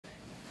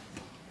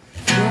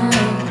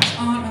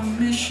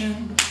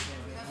station,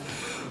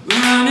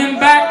 running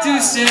back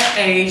to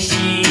say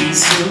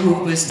she's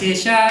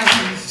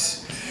superstitious.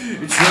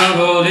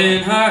 Trouble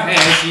in her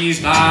head,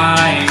 she's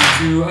lying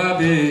to a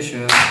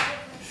bishop,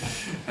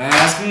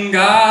 asking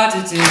God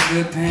to take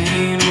the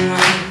pain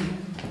away.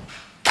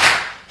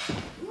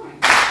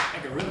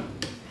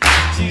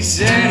 She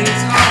said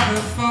it's all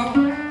her fault.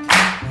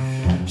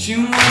 She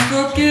wants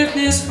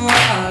forgiveness for a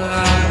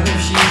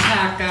life she's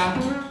not got.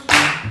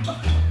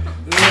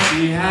 But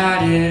she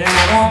had it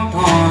at one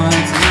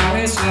point, now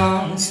it's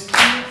lost.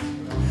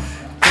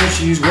 But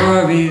she's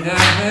worried that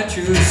her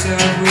true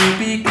self will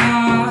be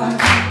gone.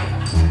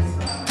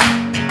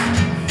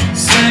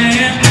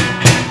 Saying,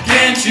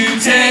 can't you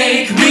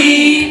take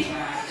me?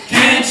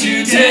 Can't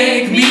you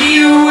take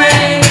me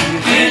away?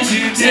 Can't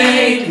you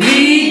take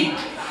me?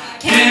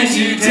 Can't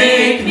you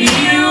take me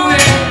away?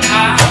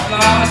 I've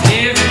lost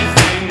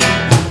everything.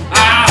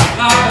 I've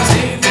lost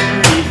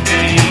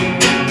everything.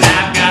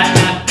 I've got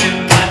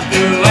nothing but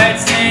the wet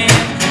sand.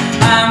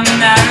 I'm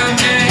not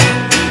okay.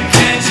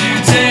 Can't you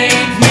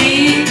take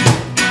me?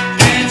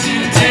 Can't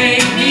you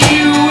take me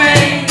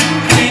away?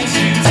 Can't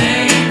you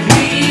take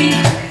me?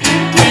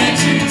 Can't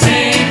you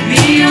take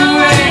me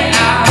away?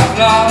 I've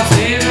lost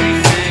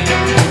everything.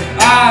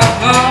 I've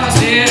lost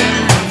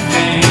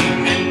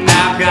everything. And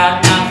I've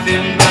got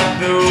nothing but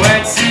the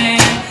wet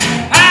sand.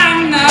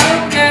 I'm not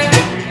okay.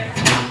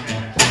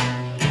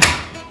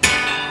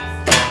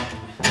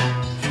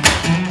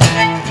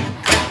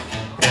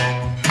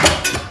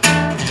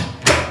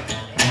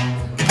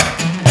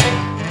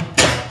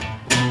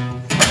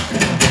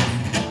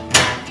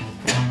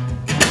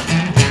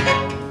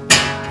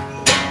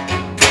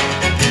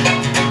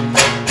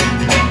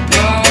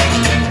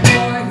 The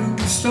boy who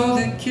stole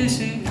the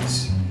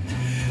kisses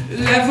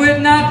left with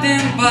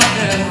nothing but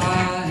the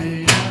heart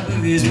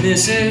of his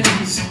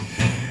missus.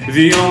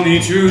 The only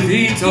truth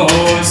he told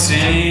was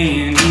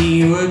saying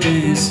he would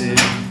miss it.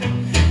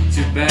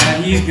 Too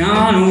bad he's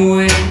gone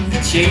away,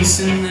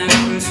 chasing that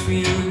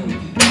perfume.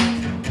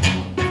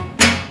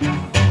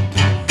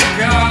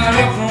 Got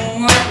up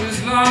from what was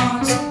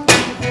lost,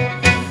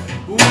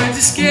 words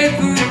escape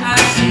from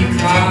as she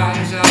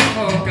cries out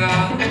for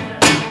God.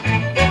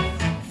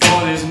 For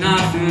there's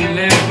nothing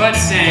left but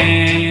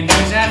sand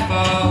who's at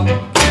fault.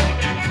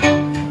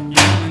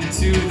 Yelling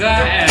to the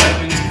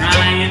heavens,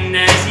 crying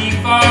as he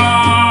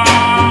falls.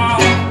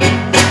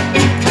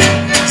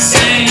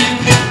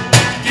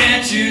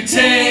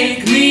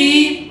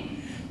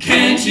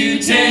 Can't you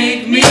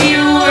take me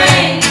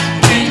away?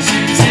 Can't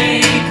you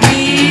take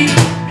me?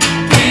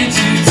 Can't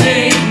you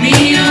take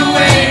me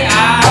away?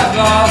 I've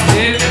lost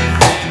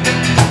everything.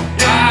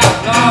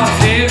 I've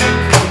lost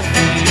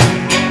everything.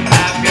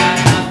 I've got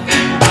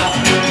nothing but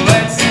the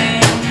wet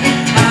sand.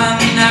 I'm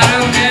not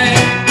okay.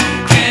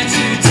 Can't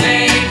you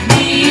take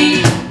me?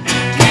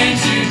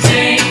 Can't you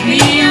take me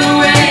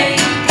away?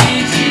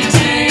 Can't you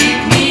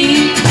take me?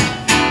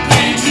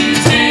 Can't you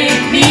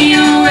take me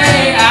away?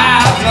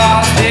 I've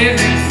lost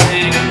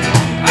everything.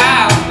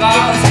 I've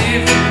lost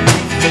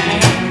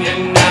everything,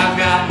 and I've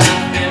got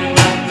nothing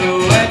but the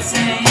wet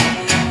sand.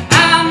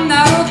 I'm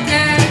not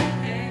okay.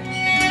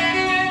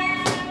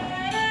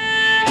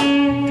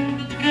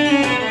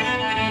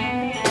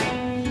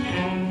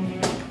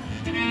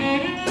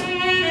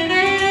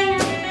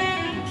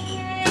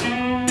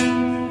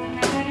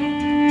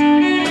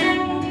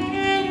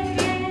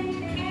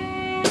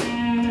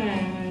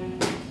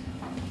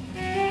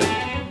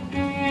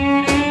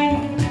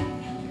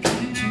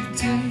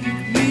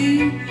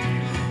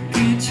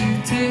 Can't you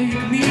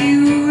take me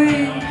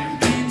away?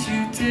 Can't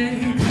you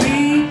take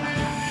me?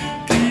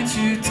 Can't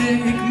you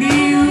take me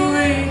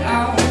away?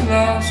 I've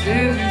lost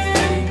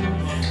everything.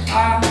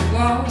 I've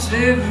lost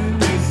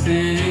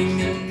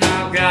everything, and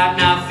I've got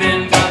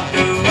nothing but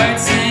the wet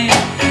sand.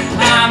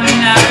 I'm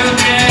not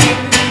okay.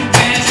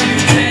 Can't you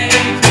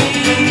take me?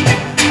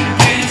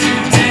 Can't you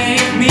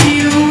take me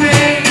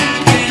away?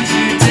 Can't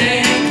you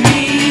take me?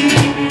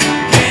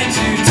 Can't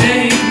you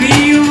take me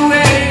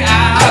away?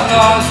 I've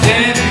lost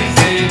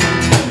everything.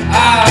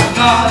 I've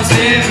lost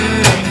everything.